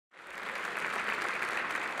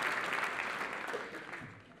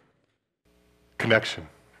Connection.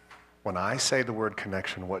 When I say the word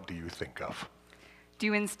connection, what do you think of? Do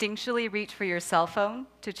you instinctually reach for your cell phone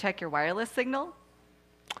to check your wireless signal?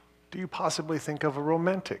 Do you possibly think of a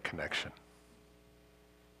romantic connection?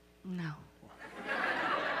 No.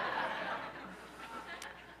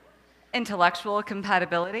 Intellectual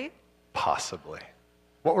compatibility? Possibly.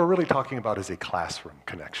 What we're really talking about is a classroom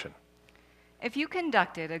connection. If you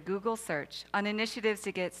conducted a Google search on initiatives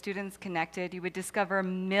to get students connected, you would discover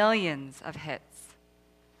millions of hits.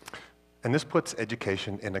 And this puts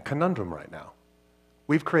education in a conundrum right now.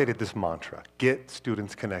 We've created this mantra, get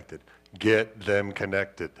students connected, get them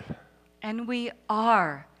connected. And we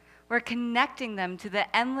are. We're connecting them to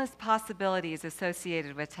the endless possibilities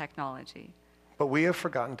associated with technology. But we have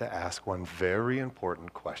forgotten to ask one very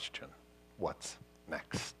important question. What's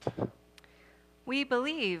next? We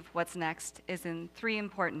believe what's next is in three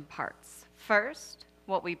important parts. First,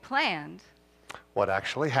 what we planned. What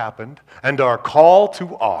actually happened, and our call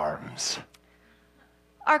to arms.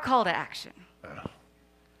 Our call to action.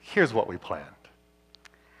 Here's what we planned.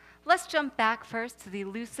 Let's jump back first to the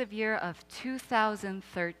elusive year of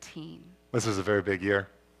 2013. This was a very big year.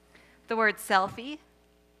 The word selfie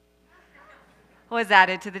was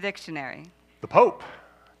added to the dictionary. The Pope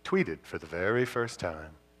tweeted for the very first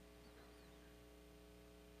time.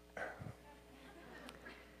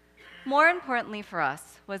 More importantly for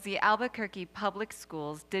us was the Albuquerque Public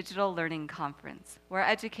Schools Digital Learning Conference, where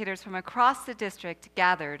educators from across the district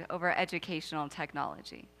gathered over educational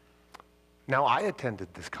technology. Now, I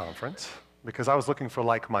attended this conference because I was looking for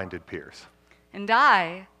like-minded peers. And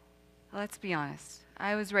let's be honest,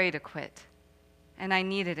 I was ready to quit, and I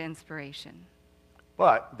needed inspiration.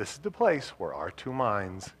 But this is the place where our two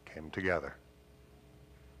minds came together.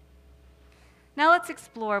 Now let's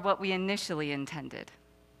explore what we initially intended.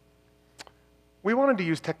 We wanted to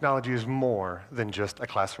use technology as more than just a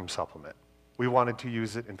classroom supplement. We wanted to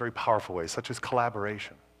use it in very powerful ways, such as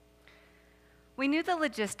collaboration. We knew the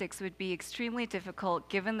logistics would be extremely difficult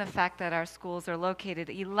given the fact that our schools are located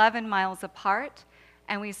 11 miles apart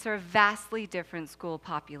and we serve vastly different school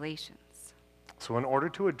populations. So in order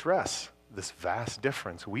to address this vast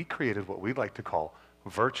difference, we created what we like to call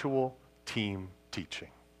virtual team teaching.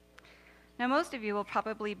 Now, most of you will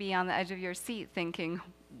probably be on the edge of your seat thinking,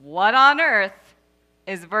 what on earth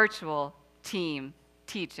is virtual team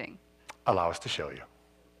teaching? Allow us to show you.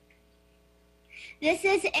 This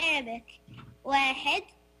is Arabic. واحد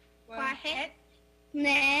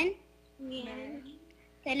اثنين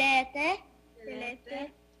ثلاثة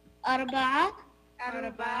أربعة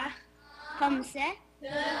خمسة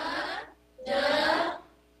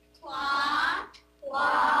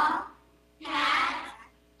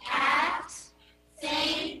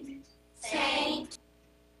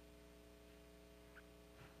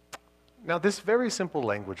Now, this very simple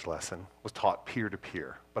language lesson was taught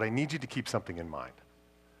peer-to-peer, but I need you to keep something in mind.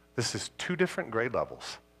 This is 2 different grade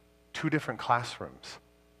levels, 2 different classrooms,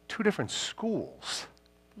 2 different schools.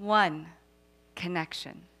 1,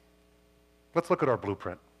 connection. Let's look at our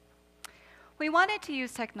blueprint. We wanted to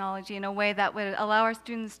use technology in a way that would allow our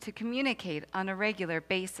students to communicate on a regular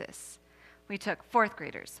basis. We took 4th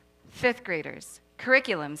graders, 5th graders,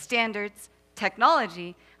 curriculum, standards,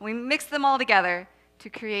 technology, and we mixed them all together to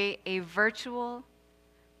create a virtual,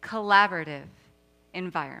 collaborative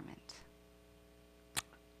environment.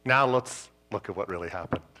 Now let's look at what really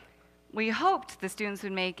happened. We hoped the students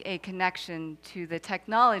would make a connection to the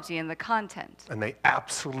technology and the content. And they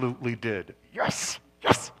absolutely did. Yes,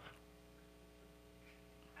 yes.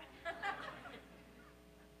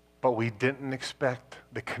 But we didn't expect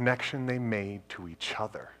the connection they made to each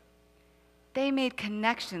other. They made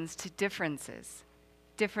connections to differences,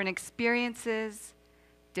 different experiences,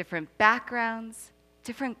 different backgrounds,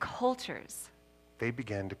 different cultures. They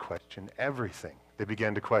began to question everything. They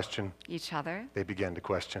began to question each other. They began to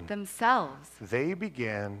question themselves. They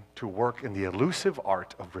began to work in the elusive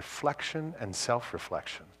art of reflection and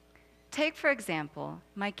self-reflection. Take, for example,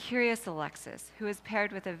 my curious Alexis, who is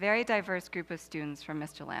paired with a very diverse group of students from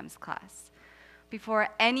Mr. Lamb's class. Before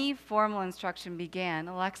any formal instruction began,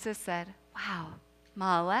 Alexis said, "Wow,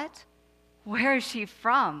 Ma'alet, where is she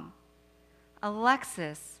from?"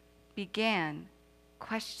 Alexis began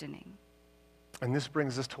questioning. And this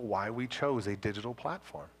brings us to why we chose a digital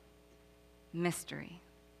platform. Mystery.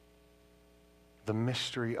 The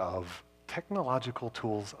mystery of technological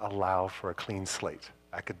tools allow for a clean slate,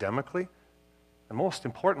 academically, and most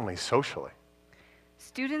importantly, socially.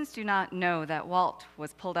 Students do not know that Walt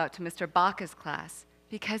was pulled out to Mr. Baca's class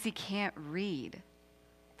because he can't read.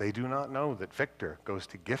 They do not know that Victor goes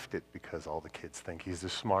to Gifted because all the kids think he's the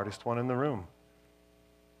smartest one in the room.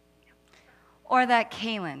 Or that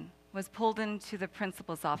Kaylin was pulled into the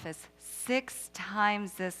principal's office 6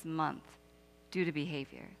 times this month due to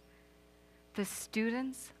behavior. The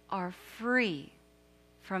students are free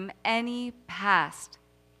from any past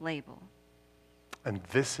label. And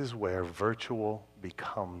this is where virtual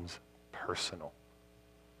becomes personal.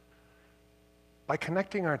 By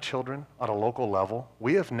connecting our children at a local level,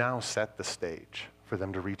 we have now set the stage for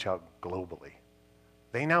them to reach out globally.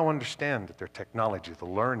 They now understand that their technology, the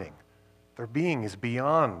learning, their being is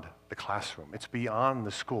beyond the classroom. It's beyond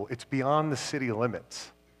the school. It's beyond the city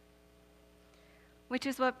limits. Which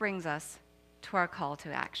is what brings us to our call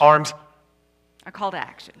to action. Arms. Our call to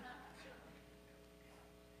action.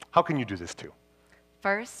 How can you do this too?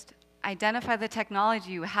 First, identify the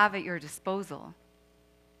technology you have at your disposal.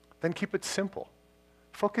 Then keep it simple.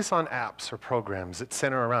 Focus on apps or programs that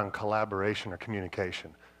center around collaboration or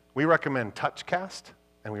communication. We recommend TouchCast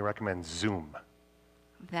and we recommend Zoom.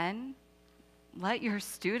 Then, let your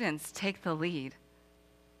students take the lead.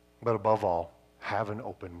 But above all, have an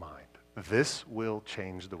open mind. This will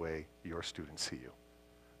change the way your students see you.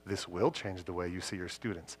 This will change the way you see your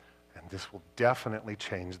students. And this will definitely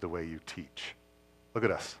change the way you teach. Look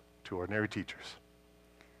at us, 2 ordinary teachers.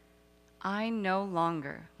 I no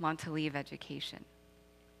longer want to leave education.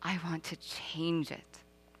 I want to change it.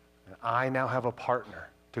 And I now have a partner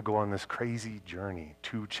to go on this crazy journey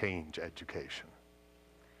to change education.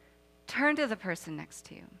 Turn to the person next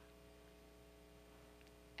to you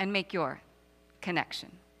and make your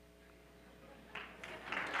connection.